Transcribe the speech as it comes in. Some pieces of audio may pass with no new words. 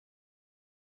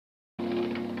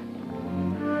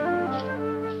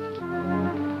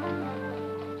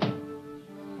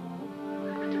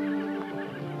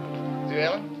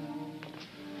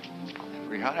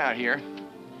Pretty hot out here.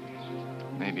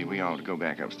 Maybe we ought to go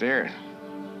back upstairs.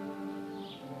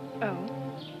 Oh?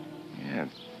 Yeah,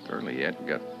 it's early yet. We've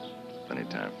got plenty of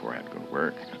time before I have to go to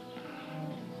work.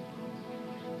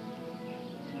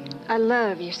 I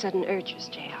love your sudden urges,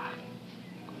 J.R.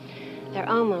 They're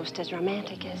almost as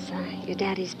romantic as your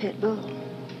daddy's pit bull.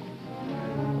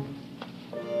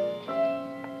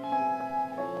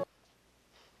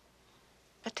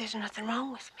 But there's nothing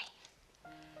wrong with me.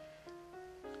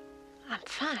 I'm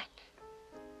fine.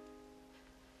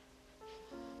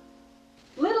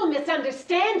 Little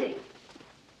misunderstanding.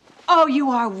 Oh, you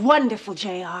are wonderful,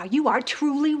 J.R. You are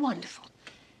truly wonderful.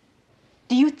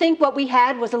 Do you think what we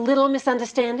had was a little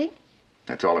misunderstanding?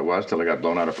 That's all it was till it got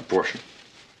blown out of proportion.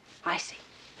 I see.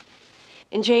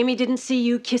 And Jamie didn't see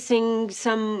you kissing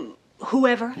some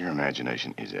whoever? Your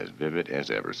imagination is as vivid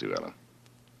as ever, Sue Ellen.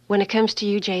 When it comes to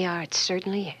you, J.R., it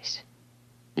certainly is.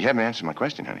 You haven't answered my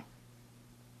question, honey.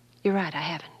 You're right, I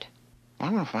haven't. Well,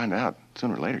 I'm going to find out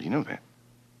sooner or later. You know that.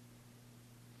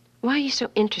 Why are you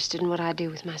so interested in what I do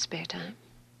with my spare time?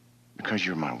 Because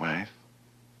you're my wife.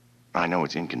 I know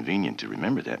it's inconvenient to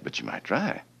remember that, but you might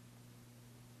try.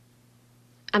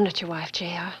 I'm not your wife,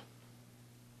 J.R.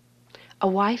 A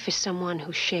wife is someone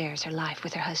who shares her life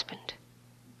with her husband.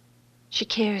 She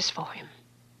cares for him,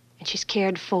 and she's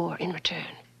cared for in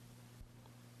return.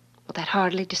 Well, that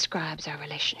hardly describes our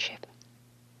relationship.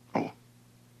 Oh,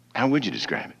 how would you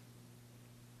describe it?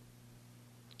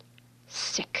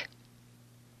 Sick.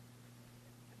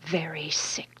 Very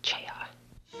sick, J.R.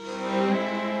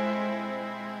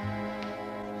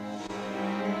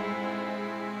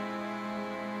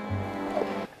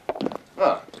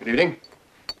 Oh, good evening.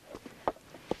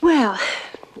 Well,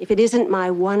 if it isn't my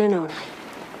one and only.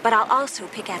 But I'll also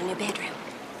pick out a new bedroom.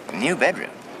 A new bedroom?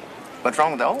 What's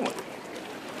wrong with the old one?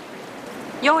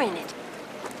 You're in it.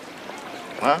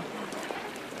 What?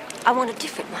 I want a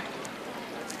different one.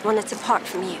 One that's apart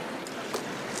from you.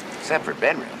 Separate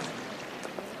bedrooms?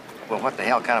 Well, what the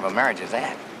hell kind of a marriage is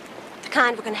that? The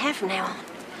kind we're gonna have from now on.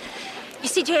 You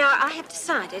see, J.R., I have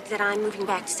decided that I'm moving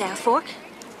back to South Fork.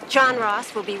 John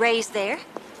Ross will be raised there.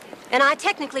 And I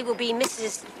technically will be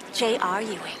Mrs. J.R.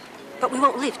 Ewing. But we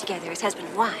won't live together as husband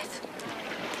and wife.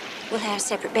 We'll have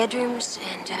separate bedrooms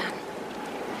and,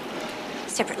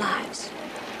 separate lives.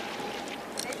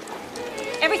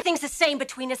 Everything's the same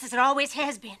between us as it always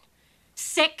has been.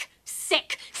 Sick,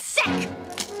 sick, sick!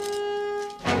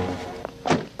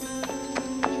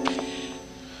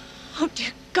 Oh,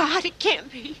 dear God, it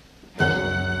can't be.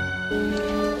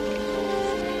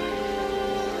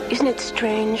 Isn't it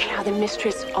strange how the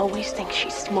mistress always thinks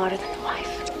she's smarter than the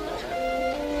wife?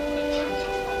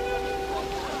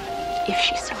 If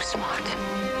she's so smart,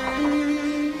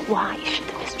 why is she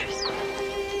the mistress?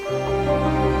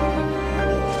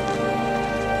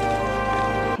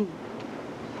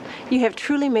 You have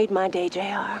truly made my day,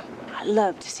 J.R. I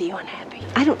love to see you unhappy.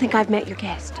 I don't think I've met your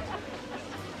guest.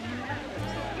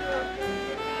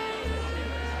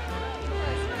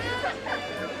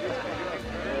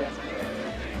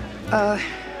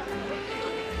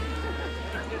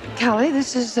 Callie,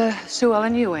 this is Sue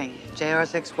Ellen Ewing,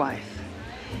 J.R.'s ex-wife.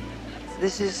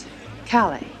 This is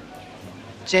Callie,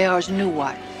 J.R.'s new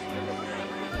wife.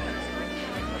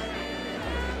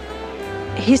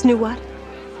 His new what?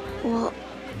 Well,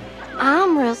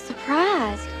 I'm real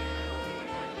surprised.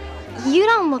 You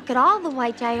don't look at all the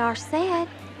way J.R. said.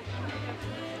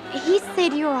 He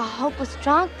said you were a hopeless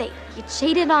drunk, that you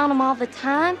cheated on him all the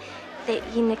time, that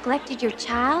you neglected your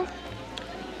child.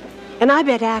 And I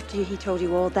bet after he told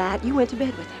you all that, you went to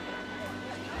bed with him.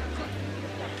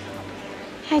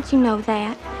 How'd you know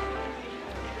that?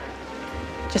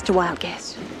 Just a wild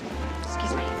guess.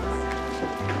 Excuse me.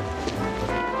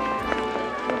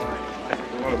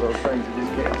 One of those things you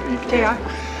just can't see. J.R.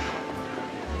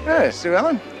 Hey, Sue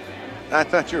Ellen. I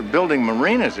thought you were building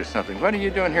marinas or something. What are you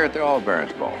doing here at the All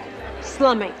Barons Ball?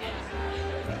 Slumming.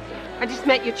 I just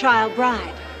met your child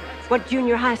bride. What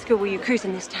junior high school were you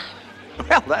cruising this time?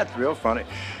 Well, that's real funny.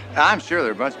 I'm sure there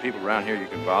are a bunch of people around here you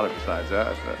can bother besides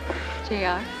us, but...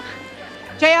 J.R.?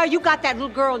 J.R., you got that little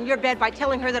girl in your bed by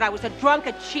telling her that I was a drunk,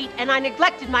 a cheat, and I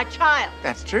neglected my child.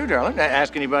 That's true, darling.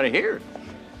 Ask anybody here.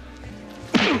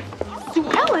 Sue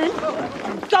Ellen?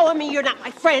 Go on me, you're not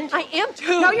my friend. I am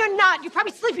too. No, you're not. You're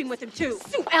probably sleeping with him too.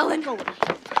 Sue Ellen. Go on.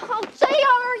 Oh, J.R.,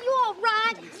 are you all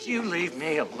right? You leave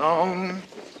me alone.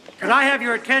 Could I have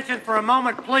your attention for a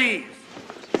moment, please?